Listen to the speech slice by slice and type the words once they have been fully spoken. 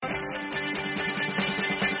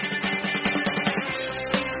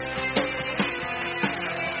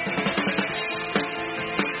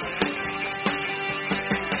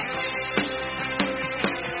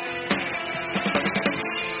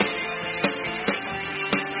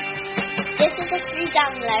a free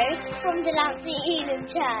download from Delancey Elim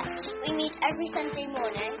Church. We meet every Sunday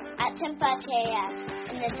morning at 10:30am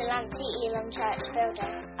in the Delancey Elim Church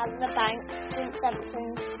building at the Bank, St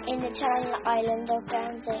Simpson's, in the Channel Island of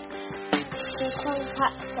Guernsey. To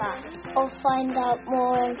contact us or find out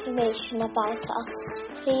more information about us,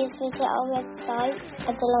 please visit our website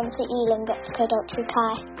at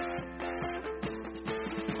delanceyelim.co.uk.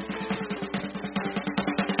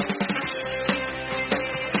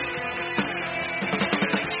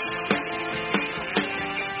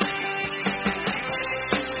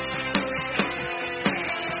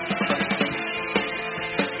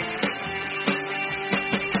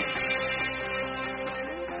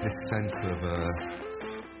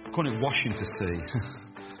 Calling it washing to see.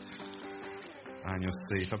 And you'll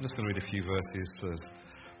see. So I'm just going to read a few verses.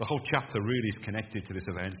 The whole chapter really is connected to this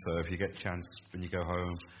event. So if you get a chance when you go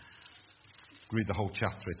home, read the whole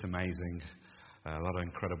chapter. It's amazing. A lot of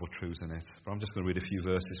incredible truths in it. But I'm just going to read a few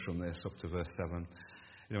verses from this up to verse 7.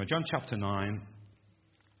 In John chapter 9.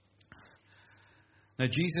 Now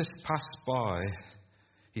Jesus passed by.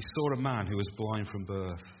 He saw a man who was blind from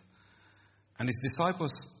birth. And his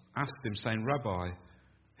disciples asked him, saying, Rabbi,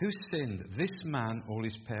 who sinned, this man or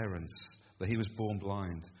his parents, that he was born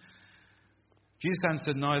blind? Jesus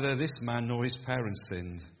answered, neither this man nor his parents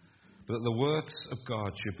sinned, but that the works of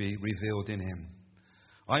God should be revealed in him.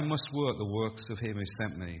 I must work the works of him who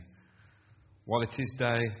sent me. While it is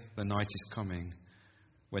day, the night is coming,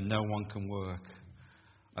 when no one can work.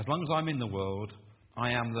 As long as I'm in the world,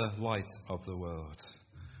 I am the light of the world.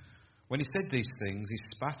 When he said these things, he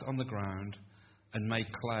spat on the ground and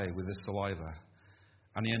made clay with the saliva.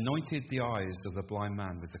 And he anointed the eyes of the blind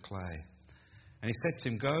man with the clay. And he said to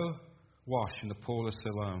him, go wash in the pool of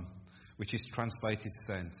Siloam, which is translated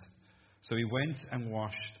sent. So he went and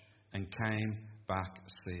washed and came back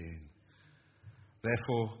seeing.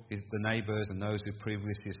 Therefore the neighbours and those who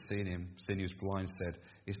previously had seen he was blind, said,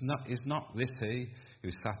 Is not this he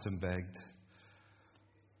who sat and begged?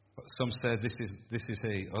 But some said, this is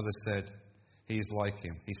he. Others said, he is like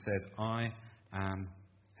him. He said, I am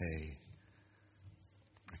he.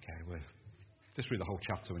 Okay, we'll just read the whole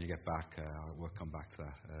chapter when you get back. We'll come back to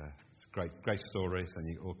that. It's great stories,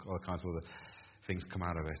 and all kinds of other things come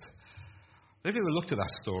out of it. If you looked at that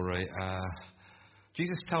story,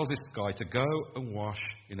 Jesus tells this guy to go and wash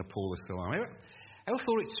in a pool of Siloam. I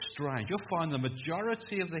thought it's strange. You'll find the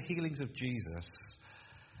majority of the healings of Jesus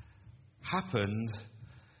happened.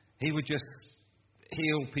 He would just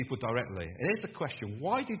heal people directly. And here's the question: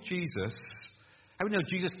 why did Jesus? How do we know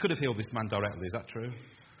Jesus could have healed this man directly? Is that true?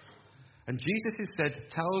 And Jesus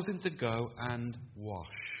instead tells him to go and wash.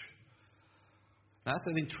 Now, that's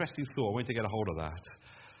an interesting thought. I want to get a hold of that.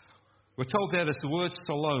 We're told there that the word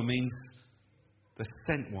Siloam means the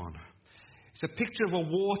sent one. It's a picture of a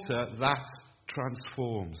water that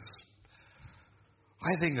transforms.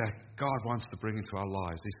 I think that God wants to bring into our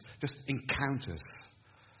lives these just encounters.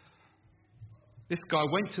 This guy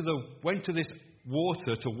went to this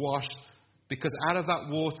water to wash, because out of that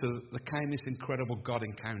water there came this incredible God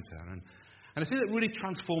encounter. And the thing that really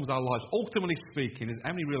transforms our lives, ultimately speaking, is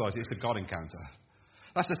how many realise it's a God encounter.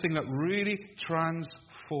 That's the thing that really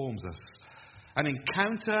transforms us. An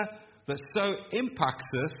encounter that so impacts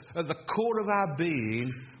us at the core of our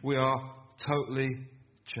being, we are totally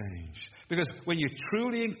changed. Because when you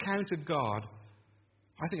truly encounter God,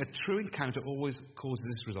 I think a true encounter always causes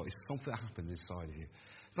this result. It's something that happens inside of you.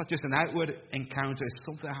 It's not just an outward encounter. It's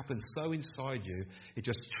something that happens so inside you, it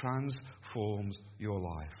just transforms your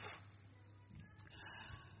life.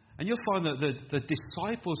 And you'll find that the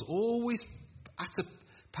disciples always had to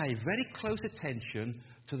pay very close attention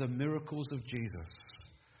to the miracles of Jesus.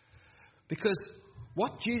 Because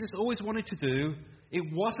what Jesus always wanted to do, it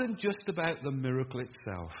wasn't just about the miracle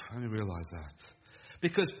itself. Let me realise that.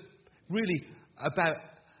 Because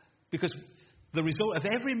the result of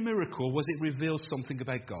every miracle was it revealed something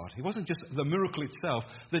about God. It wasn't just the miracle itself.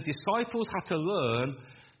 The disciples had to learn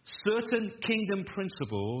certain kingdom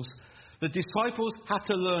principles. The disciples had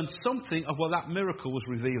to learn something of what that miracle was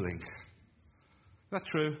revealing. Is that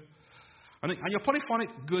true? And you'll probably find it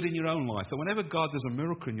good in your own life that whenever God does a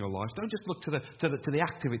miracle in your life, don't just look to the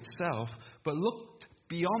act of itself, but look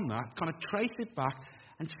beyond that, kind of trace it back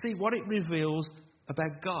and see what it reveals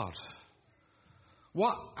about God.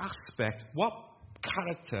 What aspect, what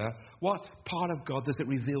character, what part of God does it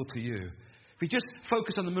reveal to you? If we just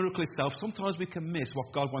focus on the miracle itself, sometimes we can miss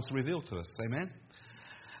what God wants to reveal to us. Amen?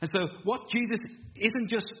 And so what Jesus isn't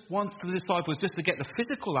just wants the disciples just to get the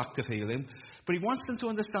physical act of healing, but he wants them to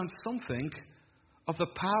understand something of the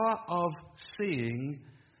power of seeing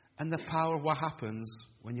and the power of what happens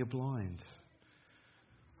when you're blind.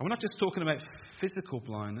 we're not just talking about physical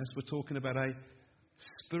blindness, we're talking about a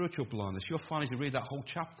spiritual blindness. You'll find as you read that whole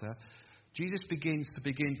chapter, Jesus begins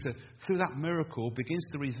to, through that miracle, begins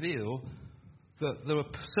to reveal that there were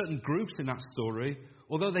certain groups in that story,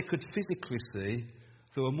 although they could physically see,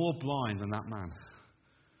 they were more blind than that man.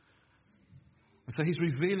 And so he's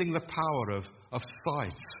revealing the power of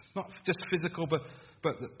sight, not just physical, but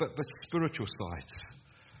spiritual sight.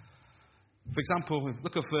 For example,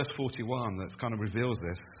 look at verse 41 that kind of reveals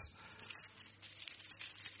this.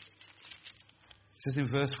 It says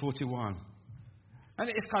in verse 41, and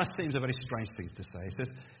it kind of seems a very strange thing to say. It says,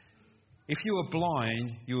 if you were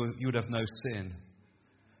blind, you would have no sin.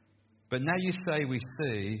 But now you say we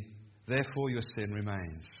see, therefore your sin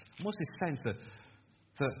remains. And what's this sense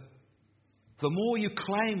that the more you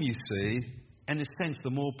claim you see, in a sense, the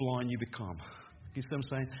more blind you become. You see what I'm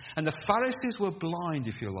saying? And the Pharisees were blind,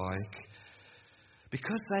 if you like,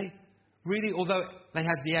 because they really, although they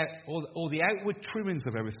had all the outward trimmings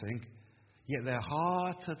of everything, yet their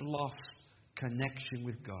heart had lost connection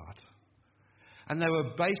with God. And they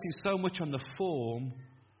were basing so much on the form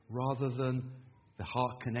rather than the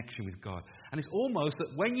heart connection with God. And it's almost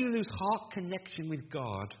that when you lose heart connection with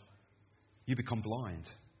God, you become blind.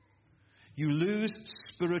 You lose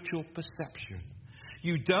spiritual perception.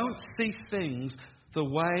 You don't see things the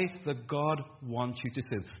way that God wants you to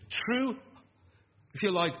see them. True, if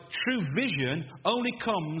you like, true vision only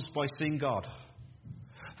comes by seeing God.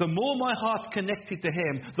 The more my heart's connected to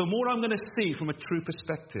Him, the more I'm going to see from a true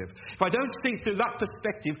perspective. If I don't see through that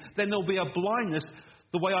perspective, then there'll be a blindness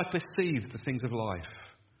the way I perceive the things of life.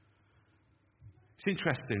 It's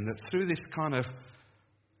interesting that through this kind of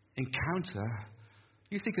encounter,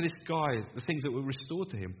 you think of this guy, the things that were restored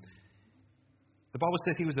to him. The Bible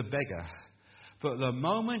says he was a beggar. But the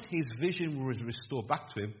moment his vision was restored back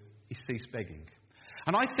to him, he ceased begging.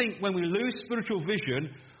 And I think when we lose spiritual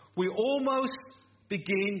vision, we almost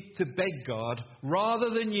begin to beg God rather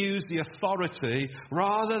than use the authority,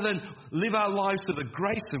 rather than live our lives to the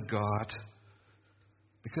grace of God,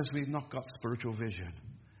 because we've not got spiritual vision.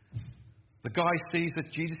 The guy sees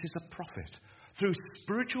that Jesus is a prophet. Through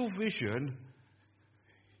spiritual vision,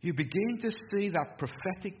 you begin to see that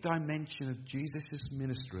prophetic dimension of Jesus'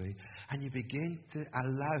 ministry, and you begin to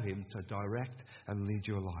allow Him to direct and lead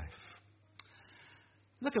your life.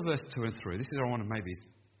 Look at verse 2 and 3. This is where I want to maybe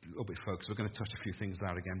a little bit focus. We're going to touch a few things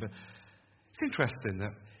there again. But it's interesting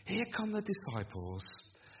that here come the disciples.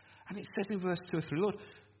 And it says in verse 2 or 3, Lord,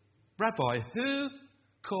 Rabbi, who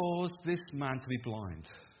caused this man to be blind?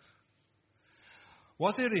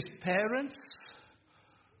 Was it his parents?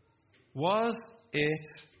 Was it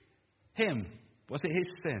him? Was it his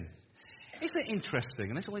sin? Isn't it interesting?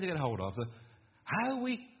 And this is what we need to get hold of. How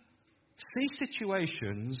we see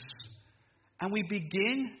situations and we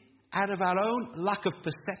begin, out of our own lack of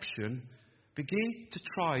perception, begin to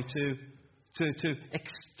try to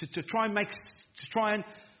try and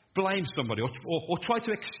blame somebody or try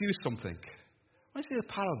to excuse something. I see the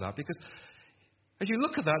power of that, because as you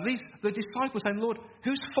look at that, the disciples saying, Lord,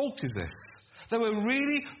 whose fault is this? They were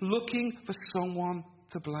really looking for someone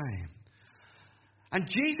to blame. And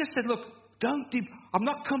Jesus said, look, I've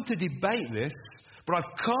not come to debate this, but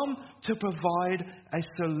I've come to provide a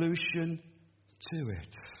solution to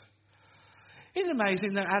it. Isn't it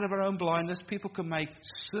amazing that out of our own blindness, people can make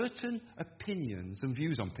certain opinions and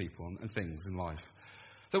views on people and things in life?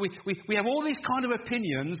 That we have all these kind of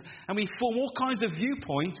opinions and we form all kinds of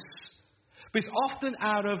viewpoints, but it's often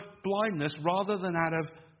out of blindness rather than out of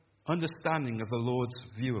understanding of the Lord's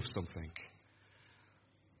view of something.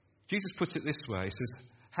 Jesus puts it this way. He says,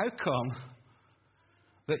 how come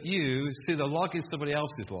that you see the log in somebody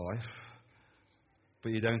else's life,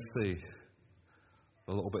 but you don't see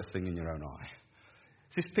the little bit of thing in your own eye?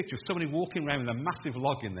 It's this picture of somebody walking around with a massive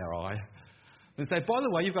log in their eye and say, by the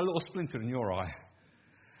way, you've got a little splinter in your eye.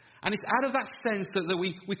 And it's out of that sense that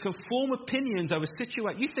we can form opinions over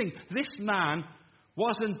situations. You think this man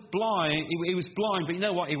wasn't blind, he was blind, but you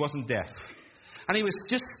know what? He wasn't deaf. And he was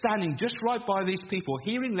just standing just right by these people,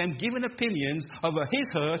 hearing them giving opinions over his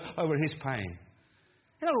hurt, over his pain.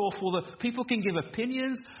 Isn't that awful that people can give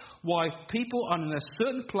opinions why people are in a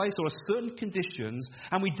certain place or a certain conditions,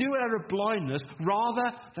 and we do it out of blindness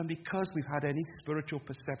rather than because we've had any spiritual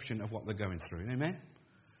perception of what they're going through. Amen?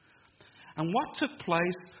 And what took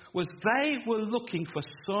place was they were looking for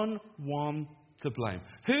someone to blame.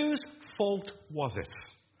 Whose fault was it?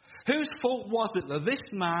 Whose fault was it that this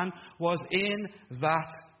man was in that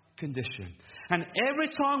condition? And every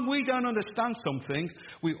time we don't understand something,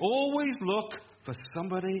 we always look for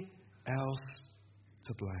somebody else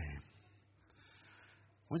to blame.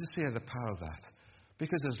 I want to see the power of that.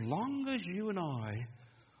 Because as long as you and I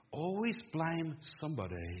always blame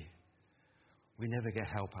somebody, we never get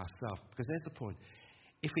help ourselves. Because there's the point.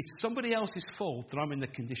 If it's somebody else's fault that I'm in the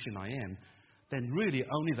condition I am, then really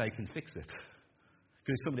only they can fix it. Because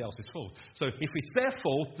it's somebody else's fault. So if it's their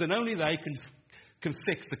fault, then only they can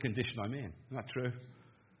fix the condition I'm in. Isn't that true?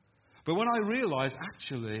 But when I realise,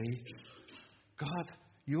 actually, God,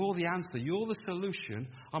 you're the answer, you're the solution,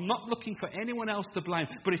 I'm not looking for anyone else to blame,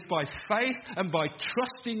 but it's by faith and by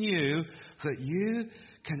trusting you that you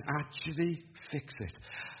can actually fix it.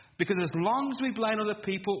 Because as long as we blame other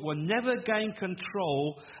people, we'll never gain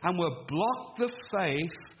control and we'll block the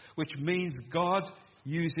faith which means God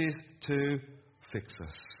uses to fix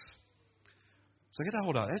us. So get a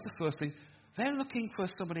hold of it. There's the first thing. They're looking for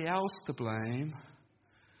somebody else to blame.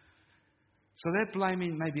 So they're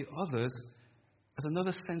blaming maybe others as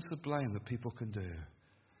another sense of blame that people can do.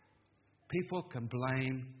 People can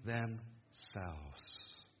blame themselves.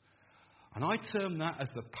 And I term that as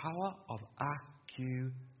the power of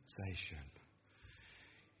accusation.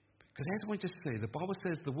 Because as we just see, the Bible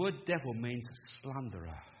says the word devil means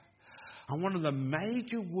slanderer. And one of the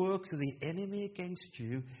major works of the enemy against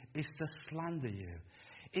you is to slander you,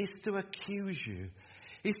 is to accuse you,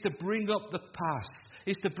 is to bring up the past,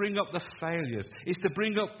 is to bring up the failures, is to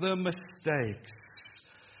bring up the mistakes.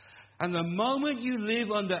 And the moment you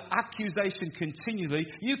live under accusation continually,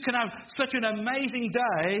 you can have such an amazing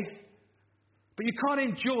day, but you can't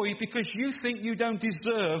enjoy it because you think you don't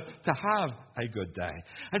deserve to have a good day.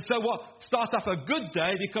 And so what starts off a good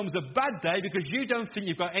day becomes a bad day because you don't think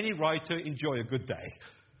you've got any right to enjoy a good day.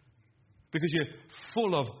 Because you're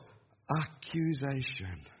full of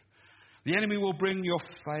accusation. The enemy will bring your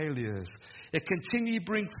failures. It continually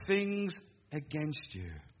brings things against you.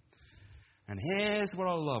 And here's what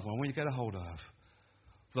I love, and when you get a hold of.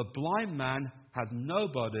 The blind man had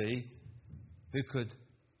nobody who could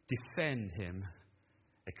defend him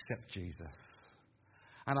except Jesus.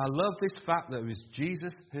 And I love this fact that it was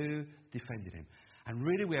Jesus who defended him. And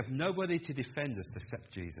really we have nobody to defend us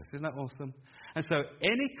except Jesus. Isn't that awesome? And so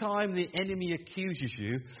any time the enemy accuses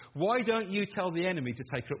you, why don't you tell the enemy to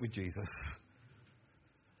take it up with Jesus?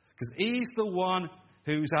 Because he's the one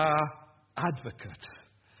who's our advocate.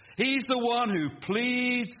 He's the one who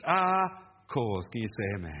pleads our cause. Can you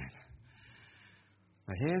say amen?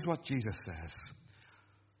 Now here's what Jesus says.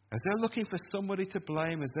 As they're looking for somebody to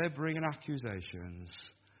blame, as they're bringing accusations,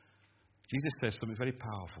 Jesus says something very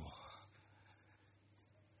powerful.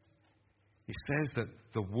 He says that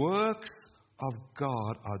the works of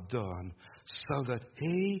God are done so that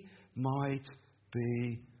He might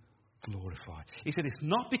be glorified. He said it's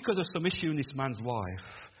not because of some issue in this man's life.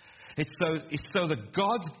 It's so that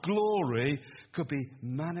God's glory could be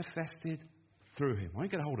manifested through him. Why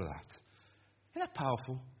don't you get a hold of that? Isn't that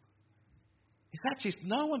powerful? It's actually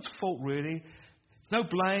no one's fault really. No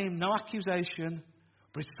blame, no accusation.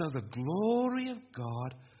 But it's so the glory of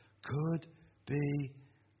God could be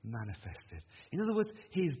manifested. In other words,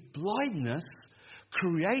 his blindness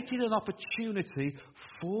created an opportunity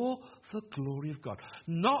for the glory of God.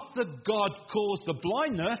 Not that God caused the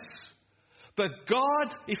blindness, but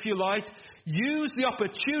God, if you like, used the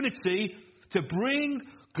opportunity to bring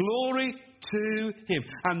glory to him.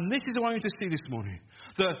 And this is what I want you to see this morning.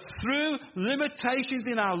 That through limitations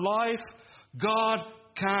in our life, God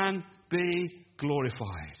can be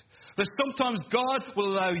glorified. That sometimes God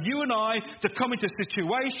will allow you and I to come into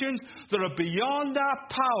situations that are beyond our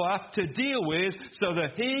power to deal with so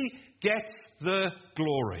that He gets the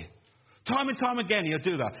glory. Time and time again, He'll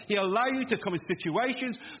do that. He'll allow you to come in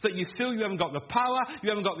situations that you feel you haven't got the power, you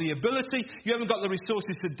haven't got the ability, you haven't got the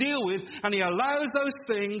resources to deal with, and He allows those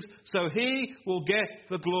things so He will get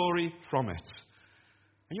the glory from it.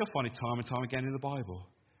 And you'll find it time and time again in the Bible.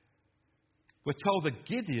 We're told that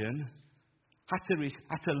Gideon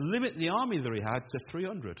had to limit the army that he had to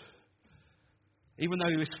 300. Even though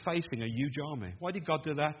he was facing a huge army. Why did God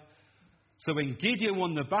do that? So when Gideon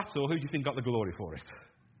won the battle, who do you think got the glory for it?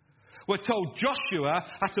 We're told Joshua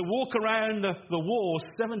had to walk around the wall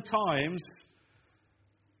 7 times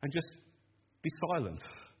and just be silent.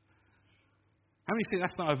 How many think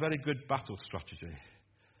that's not a very good battle strategy?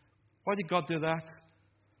 Why did God do that?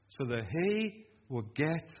 So that He will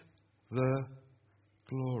get the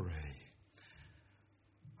glory.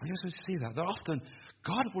 I just want to see that often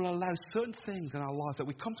God will allow certain things in our life that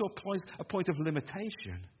we come to a point of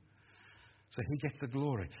limitation. So He gets the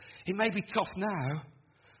glory. It may be tough now,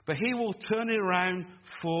 but He will turn it around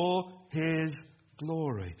for His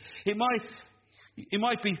glory. It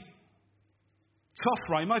might be tough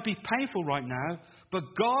right, it might be painful right now, but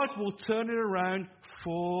God will turn it around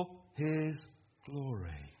for His glory.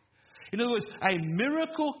 In other words, a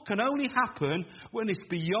miracle can only happen when it's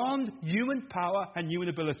beyond human power and human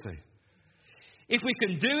ability. If we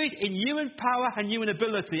can do it in human power and human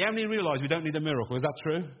ability, how many realise we don't need a miracle? Is that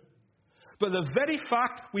true? But the very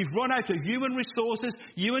fact we've run out of human resources,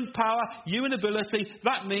 human power, human ability,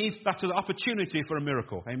 that means that's an opportunity for a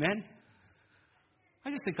miracle. Amen? I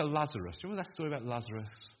just think of Lazarus. Remember that story about Lazarus?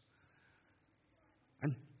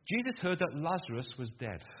 And Jesus heard that Lazarus was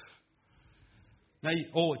dead.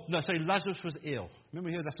 Lazarus was ill. Remember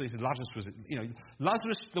you heard that story? He said Lazarus was,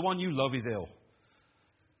 Lazarus, the one you love, is ill.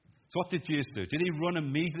 So what did Jesus do? Did he run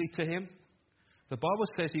immediately to him? The Bible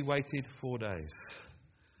says he waited 4 days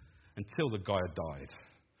until the guy had died.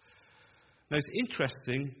 Now it's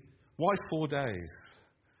interesting. Why 4 days?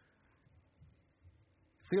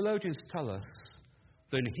 Theologians tell us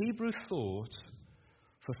that in Hebrew thought,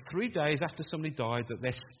 for 3 days after somebody died, that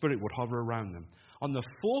their spirit would hover around them. On the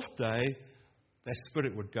 4th day, their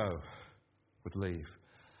spirit would go, would leave.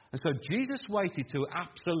 And so Jesus waited till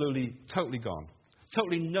absolutely, totally gone.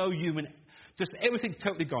 Totally no human, just everything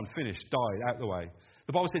totally gone, finished, died, out the way.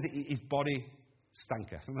 The Bible says his body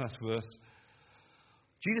stanketh. Remember that verse?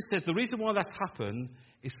 Jesus says the reason why that's happened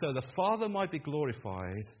is so the Father might be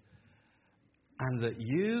glorified and that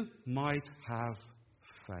you might have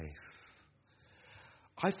faith.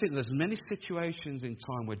 I think there's many situations in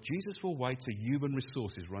time where Jesus will wait till human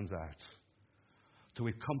resources runs out. Till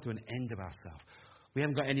we've come to an end of ourselves. We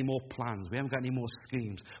haven't got any more plans. We haven't got any more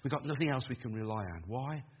schemes. We've got nothing else we can rely on.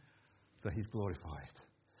 Why? So he's glorified.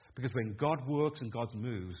 Because when God works and God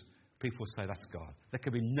moves, people say that's God. There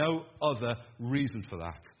can be no other reason for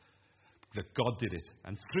that. That God did it.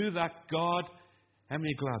 And through that, God, how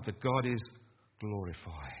many are glad that God is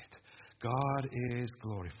glorified? God is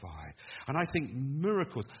glorified. And I think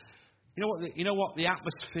miracles, you know what the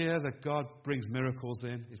atmosphere that God brings miracles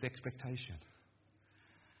in is expectation.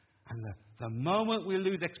 And the moment we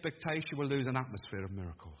lose expectation, we'll lose an atmosphere of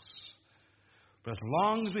miracles. But as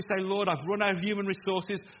long as we say, Lord, I've run out of human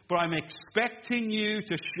resources, but I'm expecting you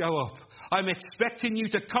to show up. I'm expecting you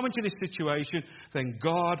to come into this situation, then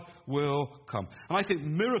God will come. And I think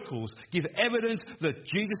miracles give evidence that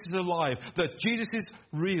Jesus is alive, that Jesus is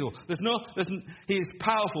real. He is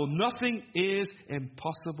powerful. Nothing is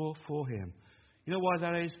impossible for him. You know why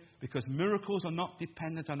that is? Because miracles are not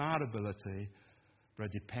dependent on our ability, but are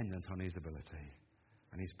dependent on his ability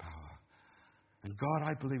and his power. And God,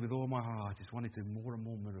 I believe with all my heart, is wanting to do more and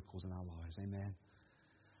more miracles in our lives. Amen.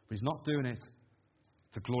 But he's not doing it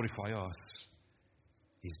to glorify us.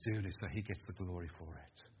 He's doing it so he gets the glory for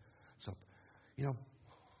it. So,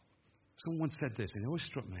 someone said this, and it always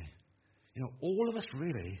struck me. All of us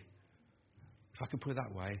really, if I can put it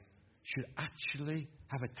that way, should actually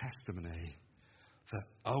have a testimony that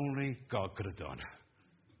only God could have done.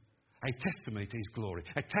 A testimony to his glory.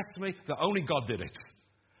 A testimony that only God did it.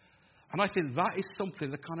 And I think that is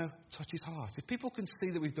something that kind of touches hearts. If people can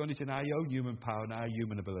see that we've done it in our own human power and our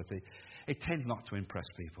human ability, it tends not to impress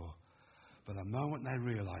people. But the moment they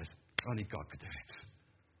realise only God could do it,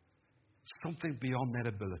 something beyond their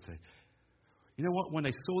ability. You know what? When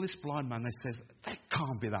they saw this blind man, they said, that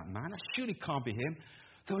can't be that man. That surely can't be him.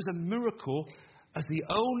 There was a miracle as the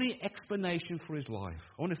only explanation for his life.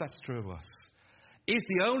 I wonder if that's true of us. Is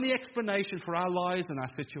the only explanation for our lives and our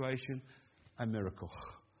situation a miracle?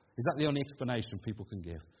 Is that the only explanation people can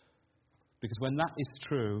give? Because when that is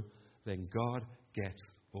true, then God gets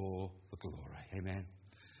all the glory. Amen.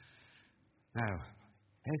 Now,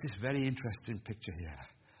 here's this very interesting picture here.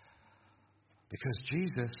 Because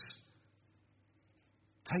Jesus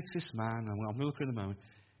takes this man, and I'm going to look at it in a moment,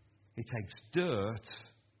 he takes dirt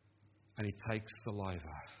and he takes saliva.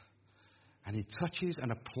 And he touches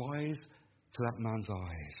and applies to that man's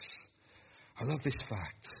eyes. I love this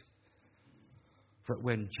fact. That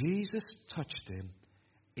when Jesus touched him,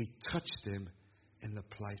 he touched him in the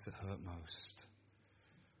place that hurt most.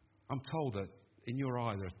 I'm told that in your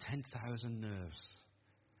eye there are 10,000 nerves.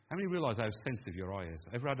 How many realise how sensitive your eye is?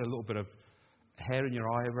 Ever had a little bit of hair in your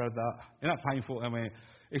eye? Ever had that? Isn't that painful? I mean,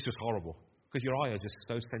 it's just horrible. Because your eye is just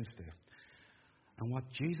so sensitive. And what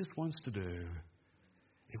Jesus wants to do,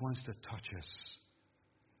 he wants to touch us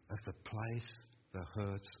at the place that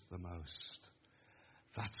hurts the most.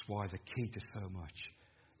 That's why the key to so much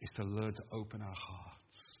is to learn to open our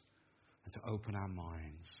hearts and to open our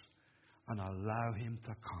minds and allow him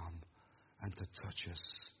to come and to touch us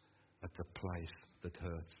at the place that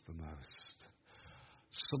hurts the most.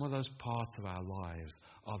 Some of those parts of our lives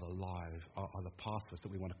are the parts of us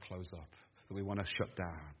that we want to close up, that we want to shut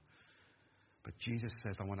down. But Jesus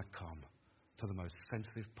says, I want to come to the most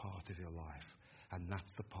sensitive part of your life, and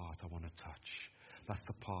that's the part I want to touch. That's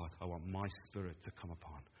the part I want my spirit to come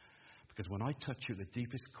upon. Because when I touch you at the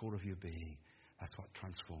deepest core of your being, that's what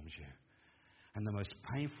transforms you. And the most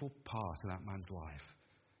painful part of that man's life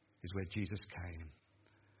is where Jesus came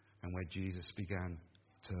and where Jesus began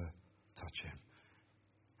to touch him.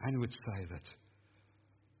 And he would say that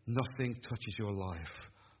nothing touches your life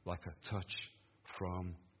like a touch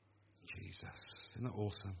from Jesus. Isn't that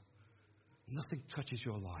awesome? Nothing touches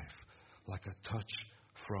your life like a touch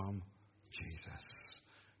from Jesus.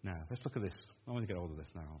 Now, let's look at this. I want to get hold of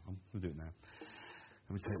this now. I'm going to do it now.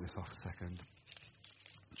 Let me take this off a second.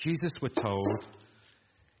 Jesus, we're told,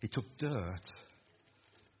 he took dirt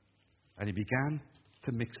and he began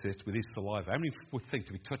to mix it with his saliva. How many would think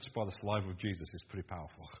to be touched by the saliva of Jesus is pretty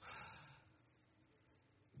powerful?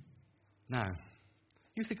 Now,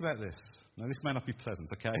 you think about this. Now, this may not be pleasant,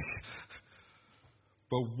 okay?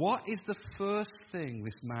 But what is the first thing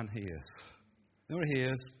this man hears? You know what he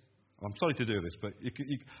hears? I'm sorry to do this, but you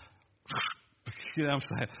know what I'm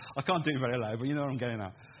saying? I can't do it very loud, but you know what I'm getting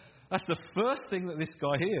at. That's the first thing that this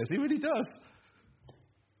guy hears. He really does.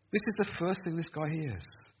 This is the first thing this guy hears.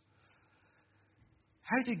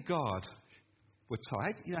 How did God,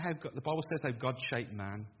 you know how the Bible says how God shaped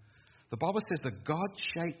man? The Bible says that God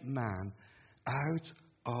shaped man out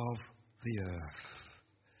of the earth.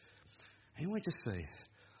 And you want to see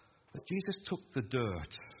that Jesus took the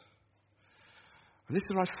dirt. And this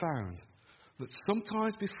is what I found. That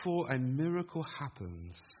sometimes before a miracle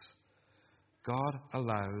happens, God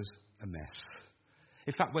allows a mess.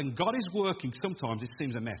 In fact, when God is working, sometimes it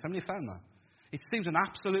seems a mess. How many have found that? It seems an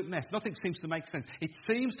absolute mess. Nothing seems to make sense. It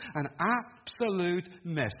seems an absolute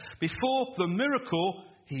mess. Before the miracle,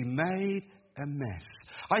 he made a mess.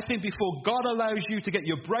 I think before God allows you to get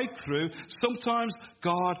your breakthrough, sometimes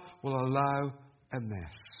God will allow a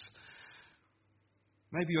mess.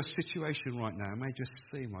 Maybe your situation right now may just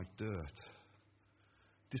seem like dirt,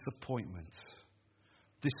 disappointment,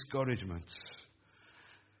 discouragement,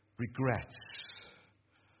 regrets.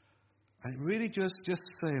 And it really just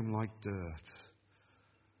seem like dirt.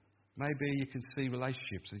 Maybe you can see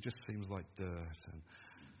relationships and it just seems like dirt. And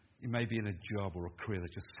you may be in a job or a career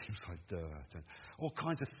that just seems like dirt. And all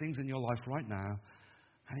kinds of things in your life right now.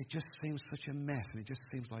 And it just seems such a mess and it just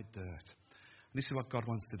seems like dirt. And this is what God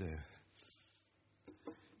wants to do.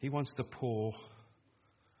 He wants to pour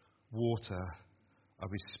water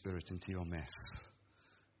of His Spirit into your mess.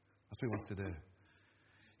 That's what He wants to do.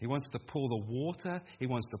 He wants to pour the water, He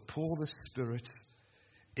wants to pour the Spirit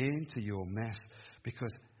into your mess,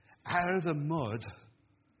 because out of the mud,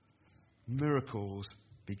 miracles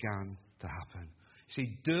began to happen.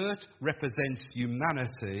 See, dirt represents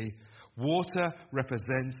humanity, water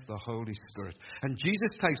represents the Holy Spirit. And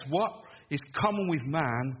Jesus takes what is common with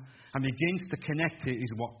man and begins to connect it with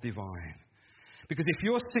what's divine. Because if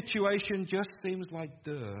your situation just seems like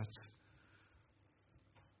dirt,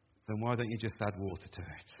 then why don't you just add water to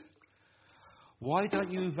it? Why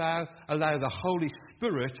don't you allow the Holy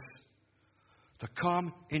Spirit to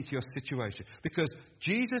come into your situation? Because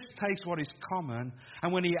Jesus takes what is common,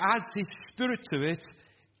 and when He adds His Spirit to it,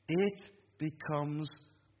 it becomes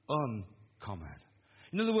uncommon.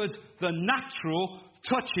 In other words, the natural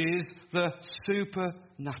touches the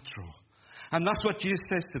supernatural. And that's what Jesus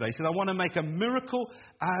says today. He said, I want to make a miracle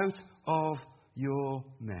out of your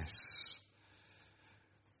mess.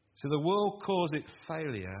 So the world calls it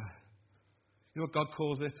failure. You know what God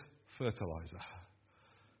calls it? Fertilizer.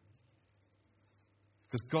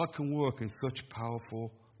 Because God can work in such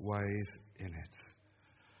powerful ways in it.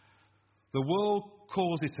 The world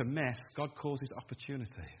calls it a mess. God calls it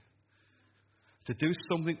opportunity. To do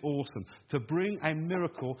something awesome. To bring a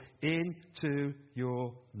miracle into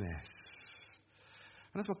your mess.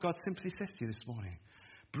 And that's what God simply says to you this morning.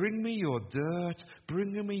 Bring me your dirt.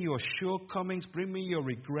 Bring me your shortcomings. Bring me your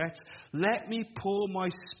regrets. Let me pour my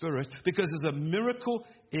Spirit, because there's a miracle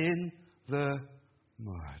in the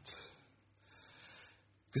mud.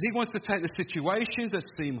 Because He wants to take the situations that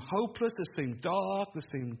seem hopeless, that seem dark, that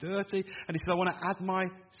seem dirty, and He says, I want to add my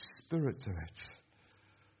Spirit to it.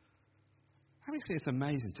 How many think it's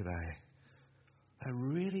amazing today? There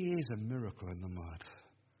really is a miracle in the mud.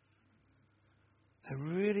 There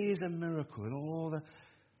really is a miracle in all the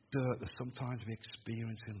dirt that sometimes we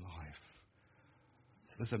experience in life.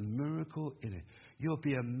 There's a miracle in it. You'll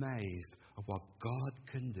be amazed at what God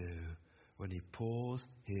can do when He pours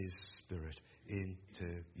His Spirit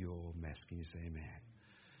into your mess. Can you say amen?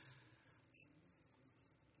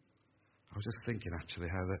 I was just thinking actually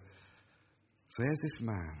how that... So here's this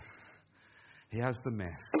man. He has the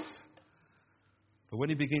mess. But when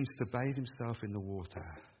he begins to bathe himself in the water,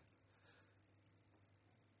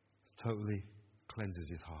 it totally cleanses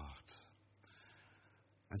his heart.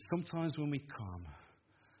 And sometimes when we come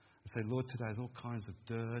and say, Lord, today there's all kinds of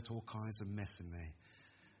dirt, all kinds of mess in me.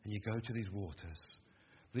 And you go to these waters.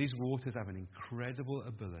 These waters have an incredible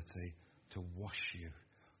ability to wash you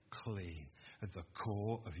clean at the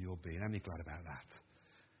core of your being. Am I glad about that?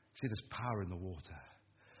 See, there's power in the water.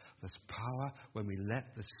 There's power when we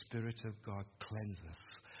let the Spirit of God cleanse us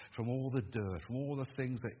from all the dirt, from all the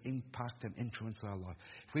things that impact and influence our life.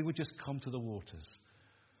 If we would just come to the waters,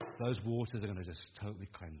 those waters are going to just totally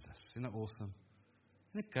cleanse us. Isn't that awesome?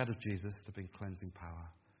 Isn't it God of Jesus to bring cleansing power?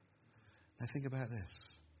 Now think about this.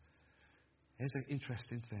 Here's an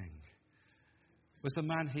interesting thing. Was the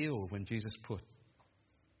man healed when Jesus put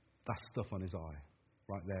that stuff on his eye?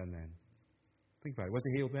 Right there and then. Think about it. Was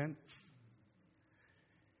he healed then?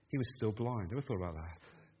 He was still blind. Ever thought about that?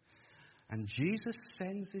 And Jesus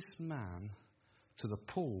sends this man to the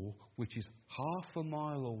pool, which is half a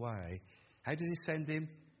mile away. How does he send him?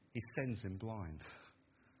 He sends him blind.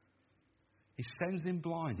 He sends him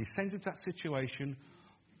blind. He sends him to that situation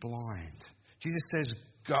blind. Jesus says,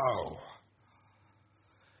 go.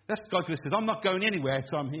 That's God who says, I'm not going anywhere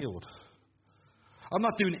until I'm healed. I'm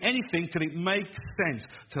not doing anything till it makes sense,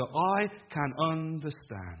 till I can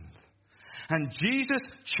understand. And Jesus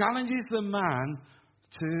challenges the man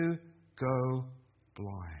to go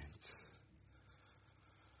blind.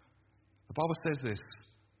 The Bible says this,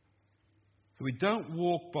 that we don't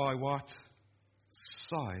walk by what?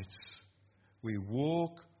 Sight. We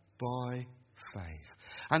walk by faith.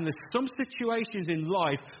 And there's some situations in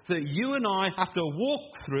life that you and I have to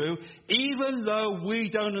walk through even though we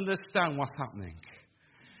don't understand what's happening.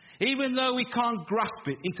 Even though we can't grasp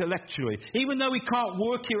it intellectually. Even though we can't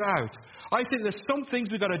work it out. I think there's some things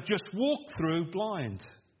we've got to just walk through blind.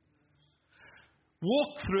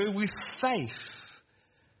 Walk through with faith.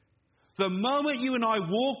 The moment you and I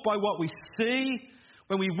walk by what we see,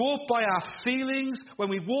 when we walk by our feelings, when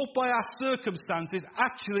we walk by our circumstances,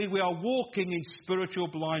 actually we are walking in spiritual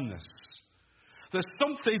blindness. There's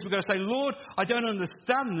some things we're going to say, Lord, I don't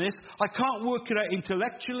understand this. I can't work it out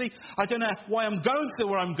intellectually. I don't know why I'm going through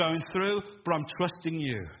what I'm going through, but I'm trusting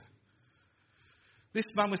you. This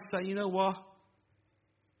man was saying, you know what?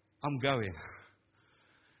 I'm going.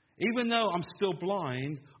 Even though I'm still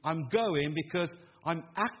blind, I'm going because I'm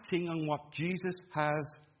acting on what Jesus has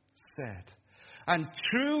said. And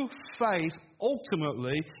true faith,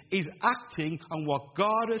 ultimately, is acting on what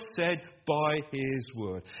God has said by His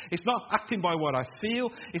Word. It's not acting by what I feel.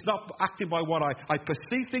 It's not acting by what I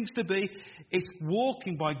perceive things to be. It's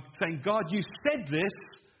walking by saying, God, you said this,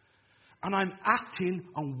 and I'm acting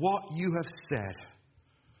on what you have said.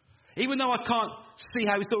 Even though I can't see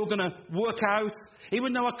how it's all going to work out,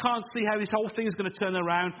 even though I can't see how this whole thing is going to turn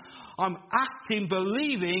around, I'm acting,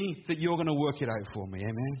 believing that you're going to work it out for me.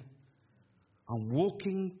 Amen? I'm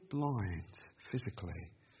walking blind physically.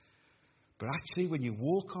 But actually, when you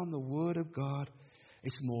walk on the Word of God,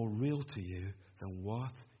 it's more real to you than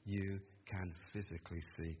what you can physically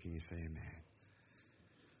see. Can you say amen?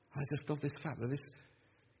 I just love this fact that this,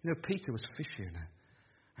 Peter was fishing.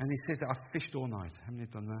 And he says that I fished all night. How many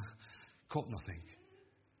have done that? Caught nothing.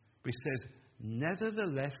 But he says,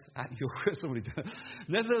 nevertheless, at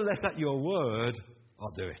your word,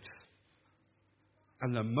 I'll do it.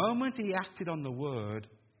 And the moment he acted on the word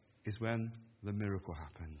is when the miracle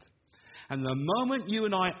happened. And the moment you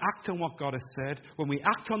and I act on what God has said, when we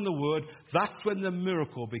act on the word, that's when the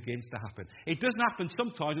miracle begins to happen. It doesn't happen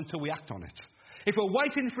sometimes until we act on it. If we're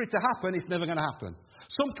waiting for it to happen, it's never going to happen.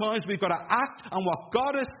 Sometimes we've got to act on what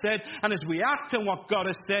God has said, and as we act on what God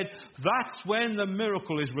has said, that's when the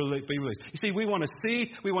miracle is being released. You see, we want to see it,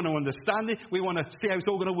 we want to understand it, we want to see how it's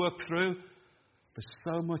all going to work through. But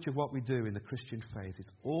so much of what we do in the Christian faith is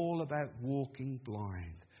all about walking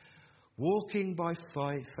blind. Walking by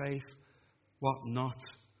faith, what not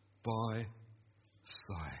by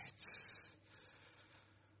sight.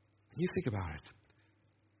 You think about it.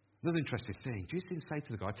 Another interesting thing. Jesus didn't say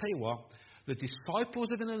to the guy, I tell you what, the disciples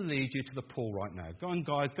are going to lead you to the pool right now. Go on,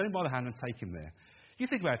 guys, get him by the hand and take him there. You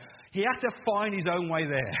think about it. He had to find his own way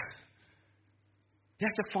there. He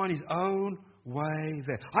had to find his own way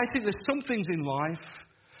there. I think there's some things in life,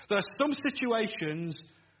 there are some situations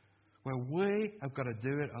where we have got to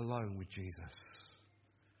do it alone with Jesus.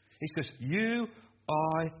 It's just you,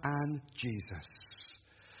 I, and Jesus.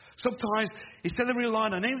 Sometimes, instead of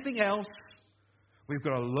relying on anything else, we've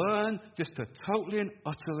got to learn just to totally and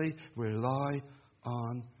utterly rely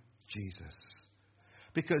on Jesus.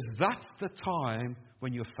 Because that's the time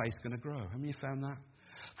when your faith's going to grow. Haven't you found that?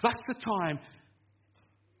 That's the time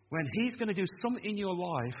when He's going to do something in your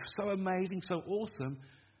life so amazing, so awesome.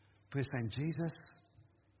 But you're saying, Jesus,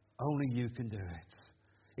 only you can do it.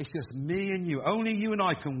 It's just me and you. Only you and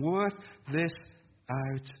I can work this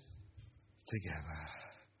out together.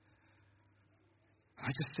 I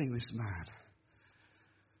just think this man,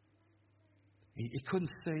 he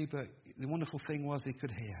couldn't see, but the wonderful thing was he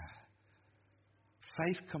could hear.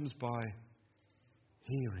 Faith comes by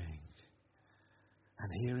hearing,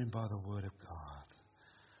 and hearing by the word of God.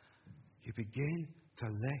 You begin to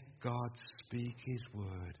let God speak his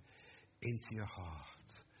word into your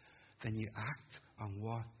heart. Then you act on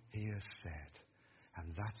what he has said.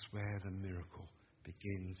 And that's where the miracle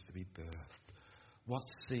begins to be birthed. What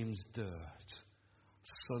seems dirt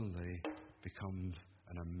suddenly becomes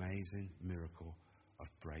an amazing miracle of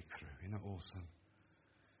breakthrough. Isn't that awesome?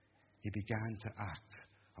 He began to act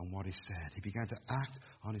on what he said. He began to act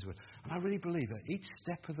on his word. And I really believe that each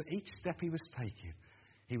step he was taking,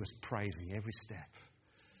 he was praising every step.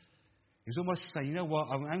 He was almost saying, you know what,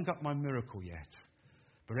 I haven't got my miracle yet.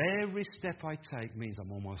 But every step I take means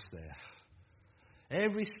I'm almost there.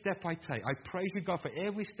 Every step I take, I praise you, God, for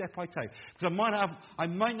every step I take. Because I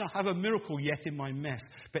might not have a miracle yet in my mess.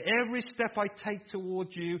 But every step I take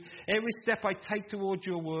towards you, every step I take towards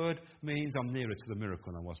your word means I'm nearer to the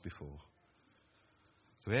miracle than I was before.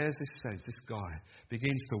 So there's this sense, this guy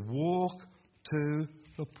begins to walk to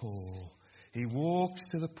the pool. He walks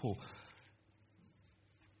to the pool.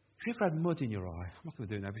 If you've ever had mud in your eye, I'm not going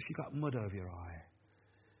to do it now, but if you've got mud over your eye,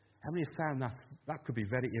 how many have found that could be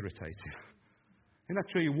very irritating? Isn't that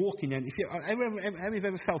true? You're walking in. Have you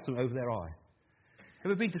ever felt something over their eye?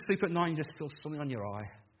 Ever been to sleep at night and you just feel something on your eye?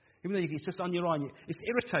 Even though it's just on your eye, it's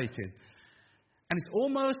irritating. And it's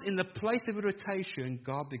almost in the place of irritation,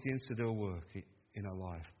 God begins to do a work in our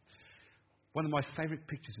life. One of my favourite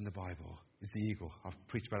pictures in the Bible is the eagle. I've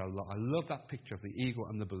preached about it a lot. I love that picture of the eagle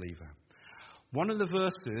and the believer. One of the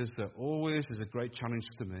verses that always is a great challenge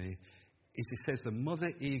to me is it says the mother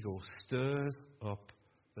eagle stirs up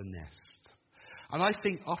the nest. And I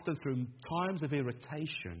think often through times of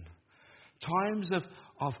irritation, times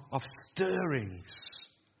of stirrings,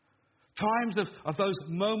 times of those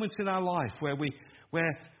moments in our life where we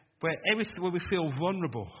feel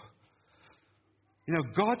vulnerable, you know,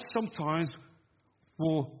 God sometimes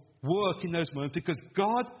will work in those moments because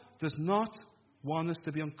God does not want us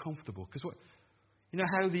to be uncomfortable. Because you know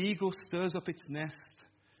how the eagle stirs up its nest?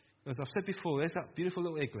 As I've said before, there's that beautiful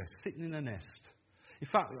little eaglet sitting in a nest. In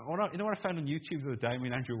fact, you know what I found on YouTube the other day? Me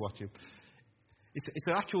and Andrew were watching. It's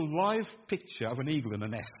an actual live picture of an eagle in a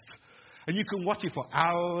nest. And you can watch it for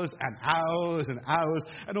hours and hours and hours.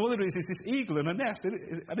 And all it is this eagle in a nest.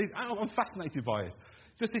 I'm fascinated by it.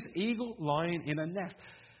 Just this eagle lying in a nest.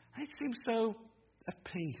 And it seems so at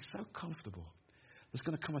peace, so comfortable. There's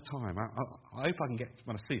going to come a time, I hope I can get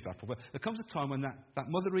when I see that, but there comes a time when that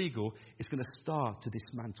mother eagle is going to start to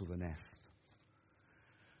dismantle the nest.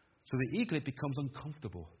 So the eaglet becomes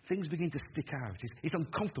uncomfortable. Things begin to stick out. It's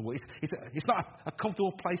uncomfortable. It's not a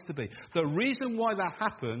comfortable place to be. The reason why that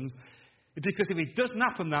happens is because if it doesn't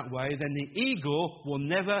happen that way, then the eagle will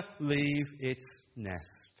never leave its nest.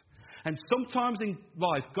 And sometimes in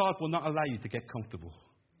life, God will not allow you to get comfortable.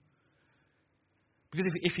 Because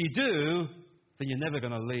if you do, then you're never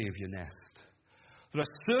going to leave your nest. There are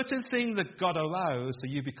certain things that God allows so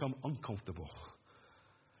you become uncomfortable.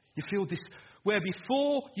 You feel this, where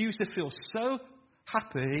before you used to feel so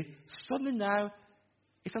happy, suddenly now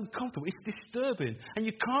it's uncomfortable, it's disturbing. And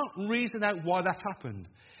you can't reason out why that's happened.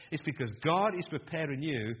 It's because God is preparing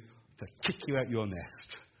you to kick you out your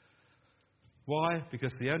nest. Why?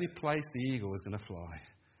 Because the only place the eagle is going to fly.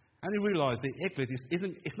 And you realise the eaglet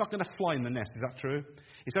it's not going to fly in the nest, is that true?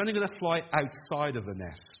 It's only going to fly outside of the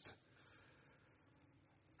nest.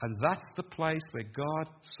 And that's the place where God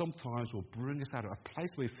sometimes will bring us out of a place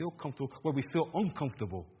where we feel comfortable, where we feel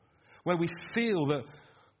uncomfortable, where we feel that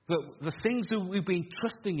the things that we've been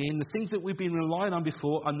trusting in, the things that we've been relying on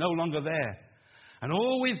before are no longer there. And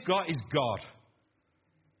all we've got is God.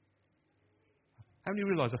 How many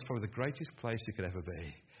realise that's probably the greatest place you could ever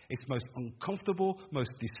be? It's most uncomfortable,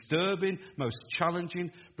 most disturbing, most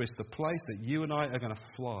challenging, but it's the place that you and I are going to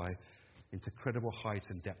fly into incredible heights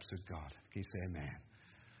and depths of God. Can you say amen?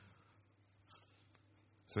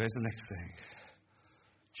 So here's the next thing.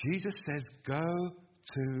 Jesus says, go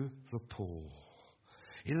to the pool.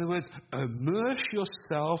 In other words, immerse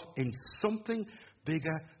yourself in something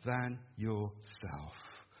bigger than yourself.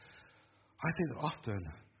 I think that often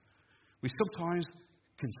we sometimes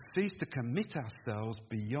can cease to commit ourselves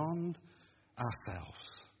beyond ourselves.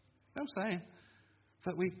 You know what I'm saying?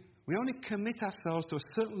 That we only commit ourselves to a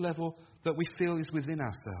certain level that we feel is within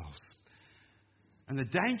ourselves. And the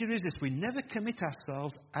danger is this, we never commit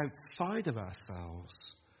ourselves outside of ourselves.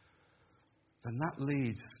 And that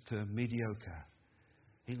leads to mediocre.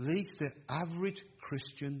 It leads to average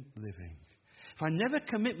Christian living. In if I never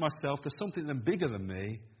commit myself to something that's bigger than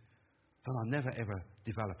me, then I'll never ever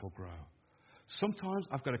develop or grow. Sometimes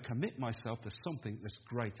I've got to commit myself to something that's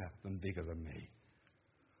greater than bigger than me.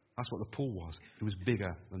 That's what the Paul was. He was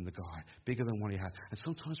bigger than the guy, bigger than what he had. And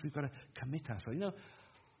sometimes we've got to commit ourselves. You know,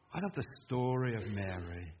 I love the story of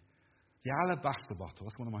Mary. The alabaster bottle.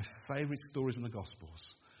 That's one of my favourite stories in the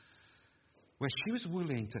Gospels. Where she was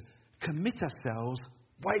willing to commit herself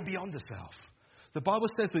way beyond herself. The Bible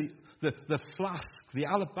says the flask, the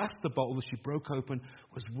alabaster bottle that she broke open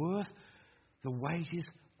was worth the wages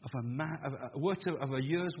of a man, worth of a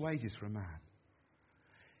year's wages for a man.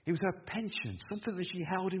 It was her pension, something that she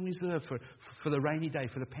held in reserve for the rainy day,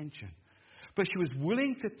 for the pension. But she was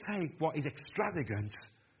willing to take what is extravagant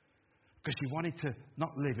because she wanted to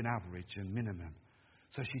not live in average and minimum.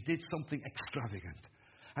 So she did something extravagant.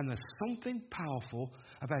 And there's something powerful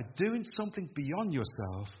about doing something beyond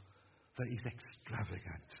yourself that is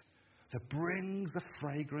extravagant, that brings the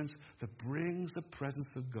fragrance, that brings the presence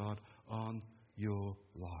of God on your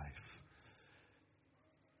life.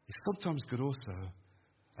 It's sometimes good also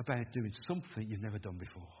about doing something you've never done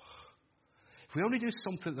before. If we only do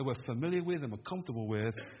something that we're familiar with and we're comfortable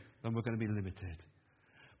with, then we're going to be limited.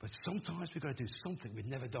 But sometimes we've got to do something we've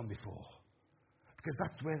never done before. Because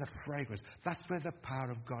that's where the fragrance, that's where the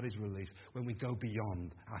power of God is released, when we go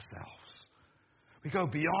beyond ourselves. We go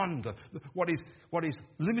beyond what is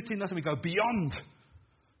limiting us, and we go beyond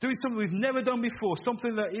doing something we've never done before,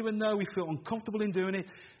 something that even though we feel uncomfortable in doing it,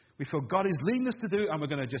 we feel God is leading us to do it, and we're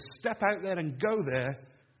going to just step out there and go there.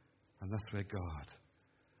 And that's where God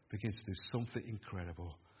begins to do something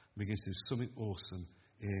incredible, begins to do something awesome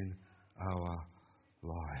in our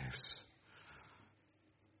lives.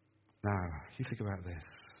 Now, you think about this.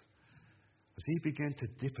 As he began to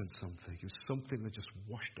dip in something, it was something that just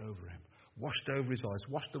washed over him, washed over his eyes,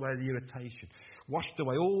 washed away the irritation, washed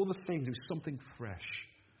away all the things. It was something fresh.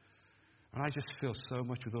 And I just feel so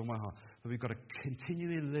much with all my heart that we've got to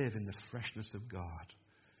continually live in the freshness of God.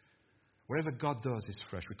 Whatever God does is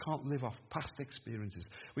fresh. We can't live off past experiences.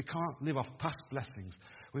 We can't live off past blessings.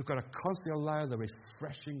 We've got to constantly allow the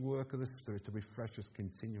refreshing work of the Spirit to refresh us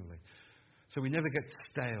continually. So we never get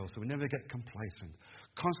stale, so we never get complacent.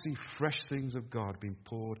 Constantly fresh things of God being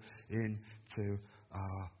poured into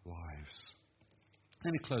our lives.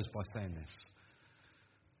 Let me close by saying this.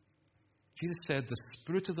 Jesus said, "The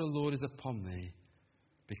Spirit of the Lord is upon me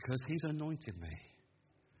because He's anointed me."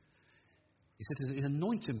 He said, He's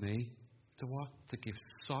anointed me to what? To give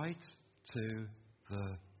sight to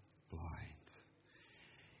the blind.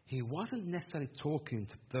 He wasn't necessarily talking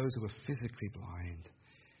to those who were physically blind.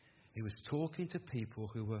 He was talking to people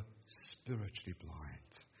who were spiritually blind.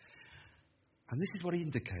 And this is what he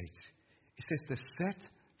indicates. He says to set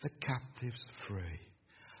the captives free.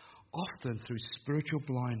 Often through spiritual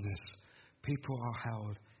blindness, people are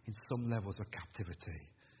held in some levels of captivity.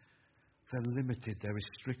 They're limited, they're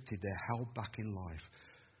restricted, they're held back in life.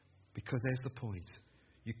 Because there's the point.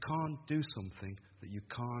 You can't do something that you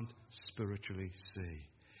can't spiritually see.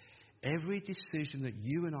 Every decision that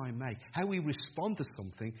you and I make, how we respond to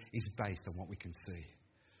something, is based on what we can see.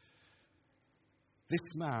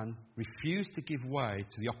 This man refused to give way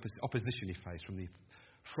to the opposition he faced.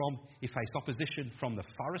 He faced opposition from the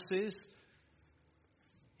Pharisees.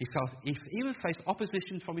 He even faced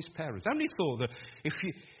opposition from his parents. How many thought that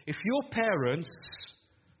if your parents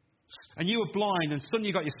and you were blind and suddenly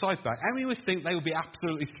you got your sight back, how many would think they would be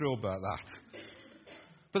absolutely thrilled about that?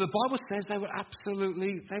 But the Bible says they were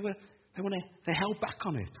absolutely, they held back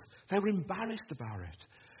on it. They were embarrassed about it.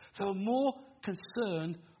 They were more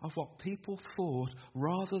concerned of what people thought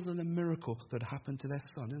rather than the miracle that happened to their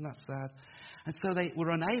son. Isn't that sad? And so they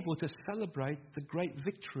were unable to celebrate the great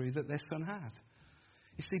victory that their son had.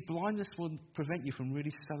 You see, blindness will prevent you from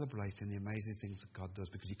really celebrating the amazing things that God does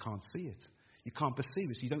because you can't see it. You can't perceive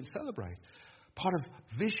it, so you don't celebrate. Part of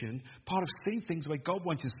vision, part of seeing things the way God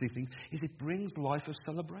wants you to see things, is it brings life of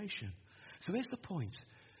celebration. So here's the point.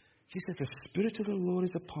 Jesus says, the Spirit of the Lord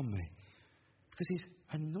is upon me because He's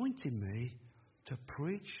anointed me to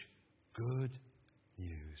preach good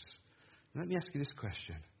news. Now, let me ask you this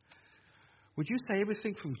question. Would you say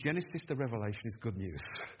everything from Genesis to Revelation is good news?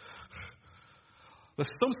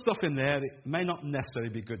 There's some stuff in there that may not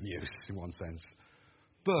necessarily be good news in one sense.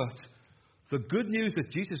 But the good news that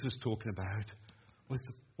Jesus was talking about was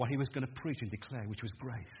what He was going to preach and declare, which was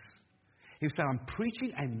grace. He was saying, I'm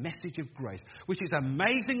preaching a message of grace, which is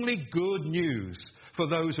amazingly good news for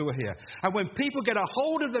those who are here. And when people get a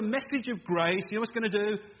hold of the message of grace, you know what's going to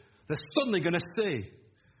do? They're suddenly going to see.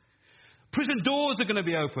 Prison doors are going to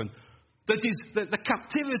be open. The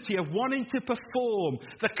captivity of wanting to perform,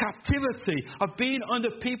 the captivity of being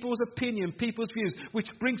under people's opinion, people's views, which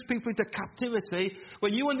brings people into captivity.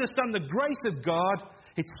 When you understand the grace of God,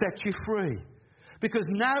 it sets you free. Because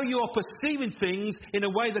now you are perceiving things in a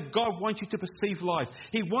way that God wants you to perceive life.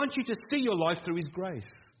 He wants you to see your life through His grace.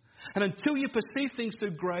 And until you perceive things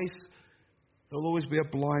through grace, there will always be a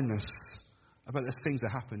blindness about the things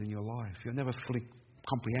that happen in your life. You'll never fully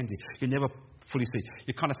comprehend it. You'll never fully see it.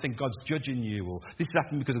 You kind of think God's judging you, or this is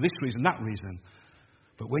happening because of this reason, that reason.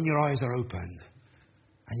 But when your eyes are open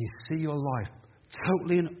and you see your life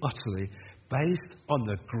totally and utterly based on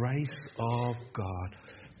the grace of God,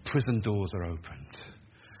 prison doors are opened.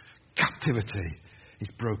 Captivity is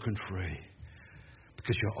broken free.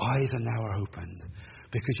 Because your eyes are now opened.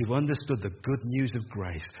 Because you've understood the good news of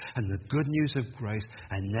grace. And the good news of grace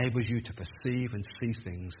enables you to perceive and see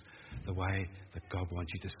things the way that God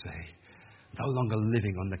wants you to see. No longer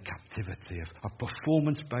living on the captivity of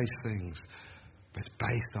performance-based things, but it's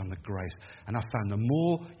based on the grace. And I found the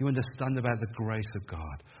more you understand about the grace of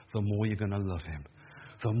God, the more you're going to love Him.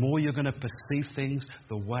 The more you're going to perceive things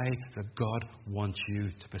the way that God wants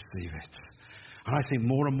you to perceive it. And I think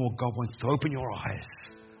more and more God wants to open your eyes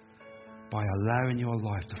by allowing your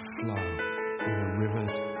life to flow in the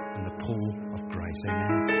rivers and the pool of grace.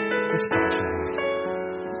 Amen. Let's start, shall we?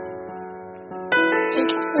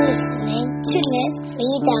 Thank you for listening to Live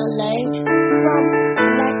Free Download